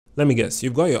Let me guess,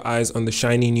 you've got your eyes on the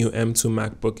shiny new M2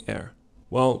 Macbook Air.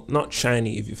 Well, not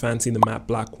shiny if you fancy the matte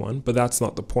black one, but that's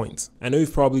not the point. I know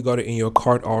you've probably got it in your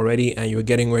cart already and you're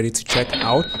getting ready to check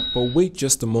out, but wait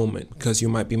just a moment because you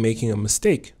might be making a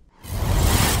mistake.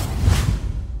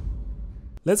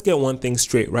 Let's get one thing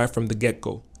straight right from the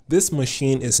get-go. This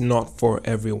machine is not for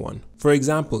everyone. For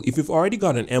example, if you've already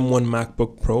got an M1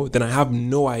 MacBook Pro, then I have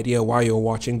no idea why you're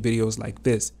watching videos like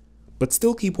this. But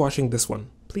still keep watching this one,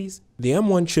 please. The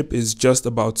M1 chip is just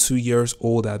about 2 years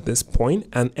old at this point,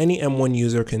 and any M1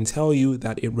 user can tell you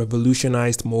that it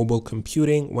revolutionized mobile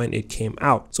computing when it came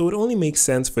out. So it only makes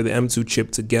sense for the M2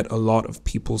 chip to get a lot of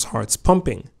people's hearts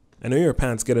pumping. I know your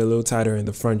pants get a little tighter in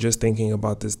the front just thinking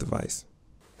about this device.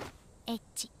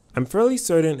 I'm fairly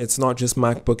certain it's not just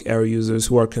MacBook Air users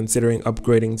who are considering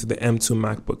upgrading to the M2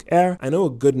 MacBook Air. I know a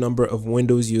good number of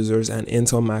Windows users and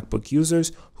Intel MacBook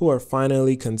users who are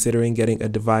finally considering getting a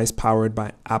device powered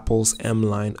by Apple's M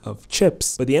line of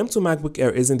chips. But the M2 MacBook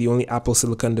Air isn't the only Apple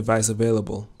Silicon device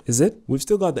available, is it? We've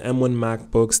still got the M1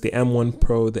 MacBooks, the M1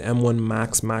 Pro, the M1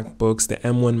 Max MacBooks, the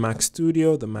M1 Mac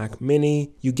Studio, the Mac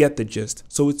Mini. You get the gist.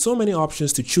 So with so many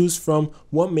options to choose from,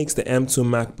 what makes the M2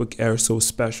 MacBook Air so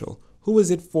special? Who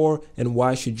is it for and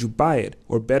why should you buy it?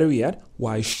 Or better yet,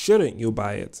 why shouldn't you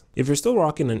buy it? If you're still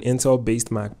rocking an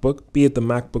Intel-based MacBook, be it the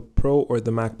MacBook Pro or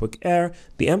the MacBook Air,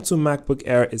 the M2 MacBook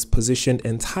Air is positioned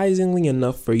enticingly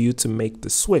enough for you to make the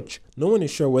switch. No one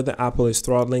is sure whether Apple is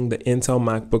throttling the Intel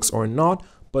MacBooks or not,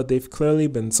 but they've clearly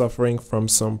been suffering from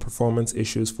some performance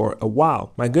issues for a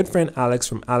while. My good friend Alex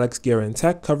from Alex Gear and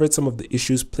Tech covered some of the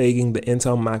issues plaguing the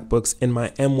Intel MacBooks in my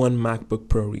M1 MacBook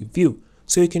Pro review.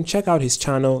 So you can check out his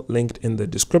channel linked in the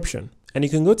description. And you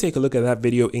can go take a look at that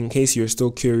video in case you're still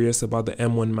curious about the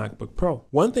M1 MacBook Pro.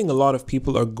 One thing a lot of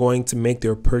people are going to make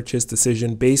their purchase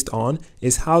decision based on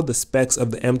is how the specs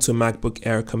of the M2 MacBook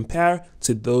Air compare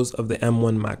to those of the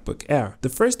M1 MacBook Air. The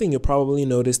first thing you probably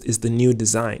noticed is the new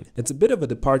design. It's a bit of a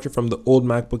departure from the old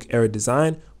MacBook Air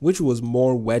design, which was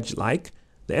more wedge-like.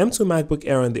 The M2 MacBook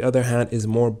Air, on the other hand, is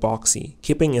more boxy,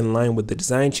 keeping in line with the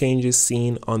design changes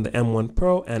seen on the M1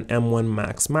 Pro and M1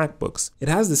 Max MacBooks. It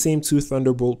has the same two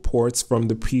Thunderbolt ports from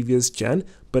the previous gen,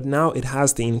 but now it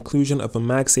has the inclusion of a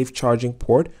MagSafe charging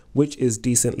port, which is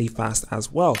decently fast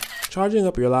as well, charging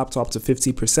up your laptop to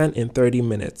 50% in 30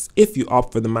 minutes, if you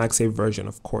opt for the MagSafe version,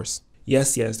 of course.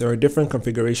 Yes, there are different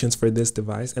configurations for this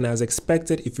device, and as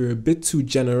expected, if you're a bit too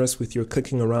generous with your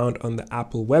clicking around on the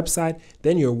Apple website,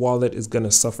 then your wallet is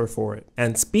gonna suffer for it.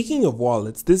 And speaking of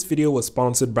wallets, this video was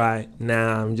sponsored by,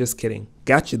 nah, I'm just kidding.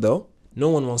 Got you though. No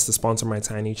one wants to sponsor my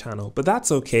tiny channel, but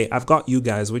that's okay. I've got you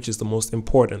guys, which is the most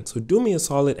important. So do me a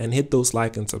solid and hit those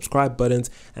like and subscribe buttons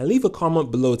and leave a comment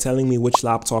below telling me which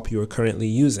laptop you are currently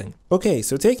using. Okay,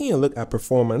 so taking a look at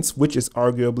performance, which is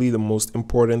arguably the most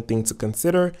important thing to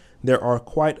consider, there are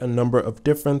quite a number of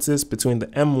differences between the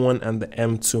M1 and the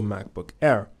M2 MacBook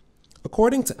Air.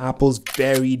 According to Apple's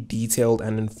very detailed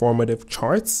and informative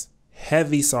charts,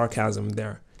 heavy sarcasm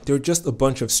there. They're just a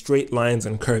bunch of straight lines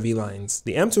and curvy lines.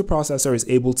 The M2 processor is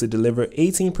able to deliver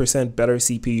 18% better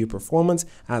CPU performance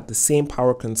at the same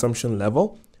power consumption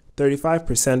level,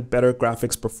 35% better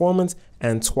graphics performance,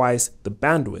 and twice the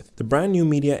bandwidth. The brand new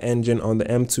media engine on the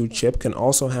M2 chip can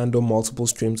also handle multiple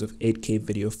streams of 8K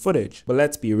video footage. But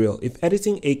let's be real, if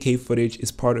editing 8K footage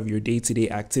is part of your day-to-day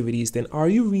activities, then are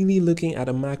you really looking at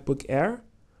a MacBook Air?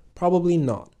 Probably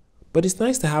not. But it's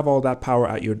nice to have all that power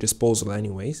at your disposal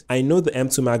anyways. I know the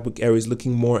M2 MacBook Air is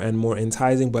looking more and more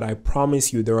enticing, but I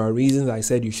promise you there are reasons I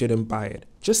said you shouldn't buy it.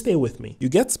 Just stay with me. You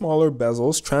get smaller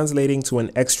bezels, translating to an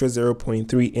extra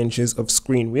 0.3 inches of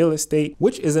screen real estate,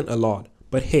 which isn't a lot.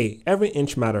 But hey, every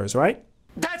inch matters, right?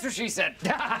 That's what she said.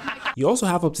 You also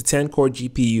have up to 10 core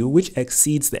GPU, which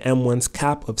exceeds the M1's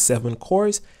cap of 7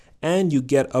 cores, and you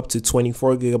get up to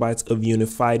 24 gigabytes of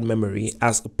unified memory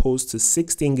as opposed to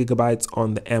 16 gigabytes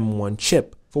on the M1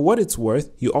 chip. For what it's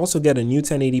worth, you also get a new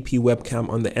 1080p webcam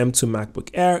on the M2 MacBook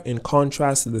Air in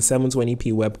contrast to the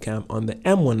 720p webcam on the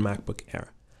M1 MacBook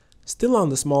Air. Still on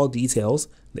the small details,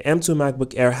 the M2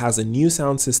 MacBook Air has a new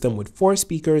sound system with 4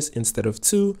 speakers instead of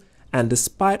 2, and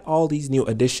despite all these new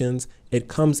additions, it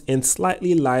comes in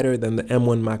slightly lighter than the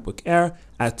M1 MacBook Air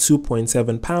at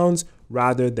 2.7 pounds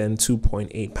rather than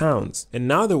 2.8 pounds. And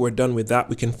now that we're done with that,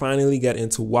 we can finally get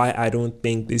into why I don't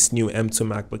think this new M2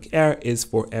 MacBook Air is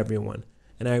for everyone.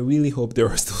 And I really hope there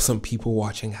are still some people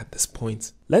watching at this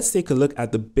point. Let's take a look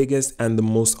at the biggest and the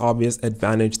most obvious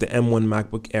advantage the M1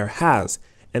 MacBook Air has,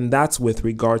 and that's with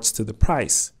regards to the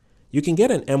price. You can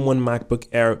get an M1 MacBook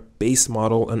Air base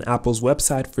model on Apple's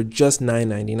website for just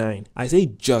 $999. I say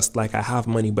just like I have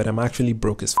money, but I'm actually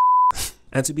broke as f.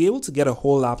 And to be able to get a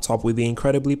whole laptop with the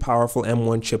incredibly powerful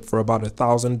M1 chip for about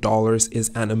 $1,000 is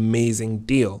an amazing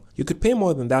deal. You could pay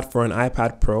more than that for an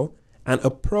iPad Pro, and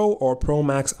a Pro or Pro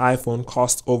Max iPhone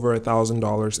costs over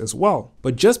 $1,000 as well.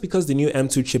 But just because the new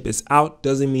M2 chip is out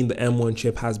doesn't mean the M1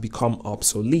 chip has become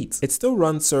obsolete. It still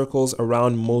runs circles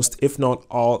around most, if not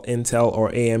all, Intel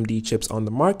or AMD chips on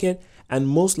the market, and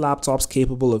most laptops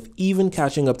capable of even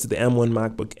catching up to the M1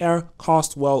 MacBook Air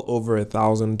cost well over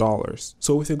 $1,000.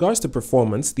 So with regards to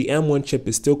performance, the M1 chip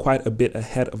is still quite a bit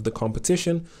ahead of the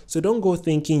competition, so don't go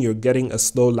thinking you're getting a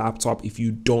slow laptop if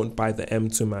you don't buy the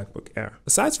M2 MacBook Air.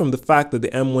 Aside from the fact that the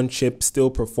M1 chip still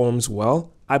performs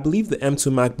well, I believe the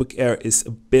M2 MacBook Air is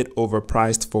a bit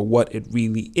overpriced for what it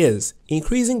really is.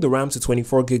 Increasing the RAM to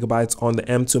 24GB on the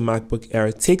M2 MacBook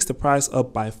Air takes the price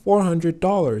up by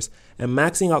 $400, and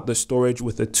maxing out the storage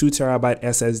with a 2TB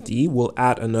SSD will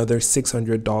add another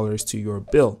 $600 to your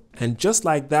bill. And just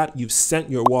like that, you've sent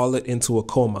your wallet into a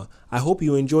coma. I hope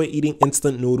you enjoy eating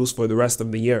instant noodles for the rest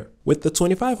of the year. With the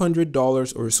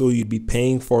 $2,500 or so you'd be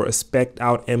paying for a spec'd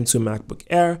out M2 MacBook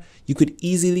Air, you could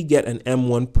easily get an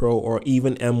M1 Pro or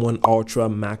even M1 Ultra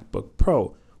MacBook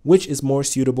Pro, which is more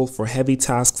suitable for heavy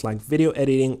tasks like video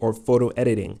editing or photo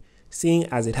editing, seeing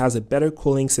as it has a better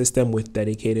cooling system with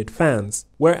dedicated fans,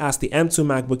 whereas the M2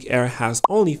 MacBook Air has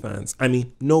only fans,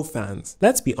 no fans.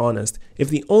 Let's be honest, if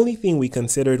the only thing we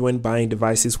considered when buying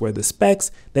devices were the specs,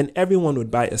 then everyone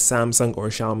would buy a Samsung or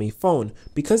Xiaomi phone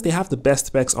because they have the best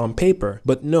specs on paper.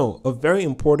 But no, a very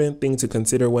important thing to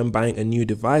consider when buying a new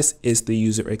device is the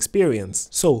user experience.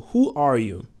 So who are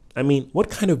you? What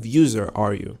kind of user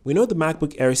are you? We know the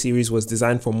MacBook Air series was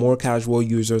designed for more casual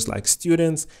users like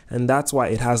students, and that's why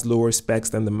it has lower specs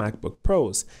than the MacBook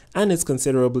Pros, and it's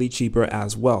considerably cheaper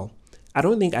as well. I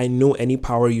don't think I know any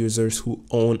power users who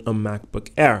own a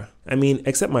MacBook Air.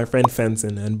 Except my friend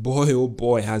Fenton, and boy oh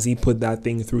boy has he put that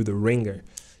thing through the ringer.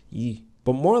 Yee.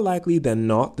 But more likely than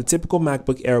not, the typical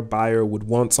MacBook Air buyer would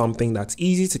want something that's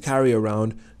easy to carry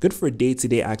around, good for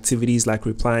day-to-day activities like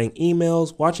replying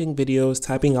emails, watching videos,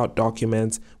 typing out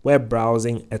documents, web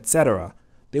browsing, etc.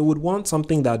 They would want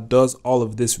something that does all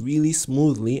of this really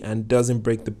smoothly and doesn't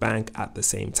break the bank at the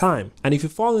same time. And if you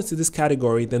fall into this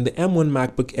category, then the M1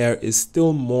 MacBook Air is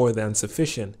still more than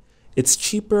sufficient. It's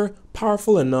cheaper,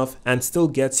 powerful enough, and still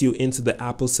gets you into the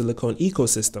Apple Silicon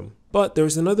ecosystem. But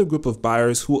there's another group of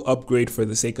buyers who upgrade for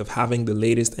the sake of having the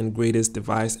latest and greatest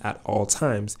device at all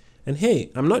times. And hey,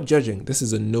 I'm not judging, this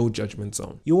is a no judgment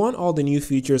zone. You want all the new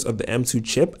features of the M2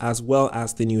 chip as well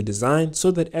as the new design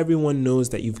so that everyone knows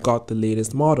that you've got the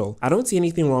latest model. I don't see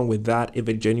anything wrong with that if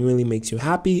it genuinely makes you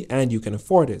happy and you can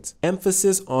afford it.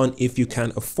 Emphasis on if you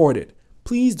can afford it.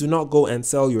 Please do not go and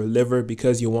sell your liver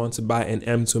because you want to buy an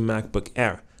M2 MacBook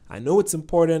Air. I know it's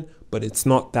important, but it's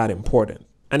not that important.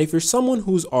 And if you're someone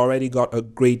who's already got a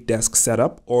great desk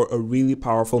setup or a really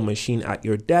powerful machine at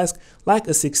your desk, like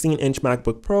a 16-inch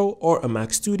MacBook Pro or a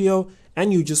Mac Studio,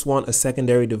 and you just want a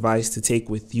secondary device to take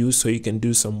with you so you can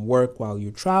do some work while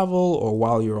you travel or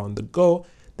while you're on the go,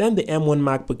 then the M1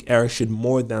 MacBook Air should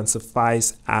more than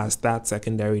suffice as that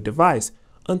secondary device,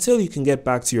 until you can get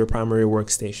back to your primary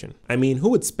workstation. Who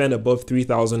would spend above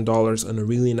 $3,000 on a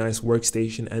really nice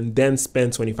workstation and then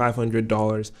spend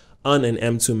 $2,500 on an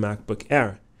M2 MacBook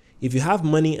Air? If you have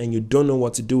money and you don't know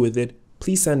what to do with it,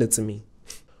 please send it to me.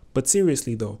 But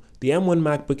seriously though, the M1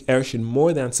 MacBook Air should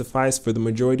more than suffice for the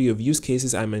majority of use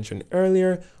cases I mentioned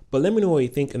earlier, but let me know what you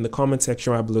think in the comment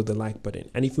section right below the like button.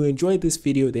 And if you enjoyed this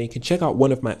video, then you can check out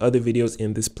one of my other videos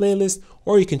in this playlist,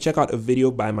 or you can check out a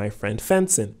video by my friend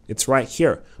Fenton. It's right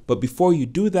here. But before you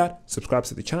do that, subscribe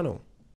to the channel.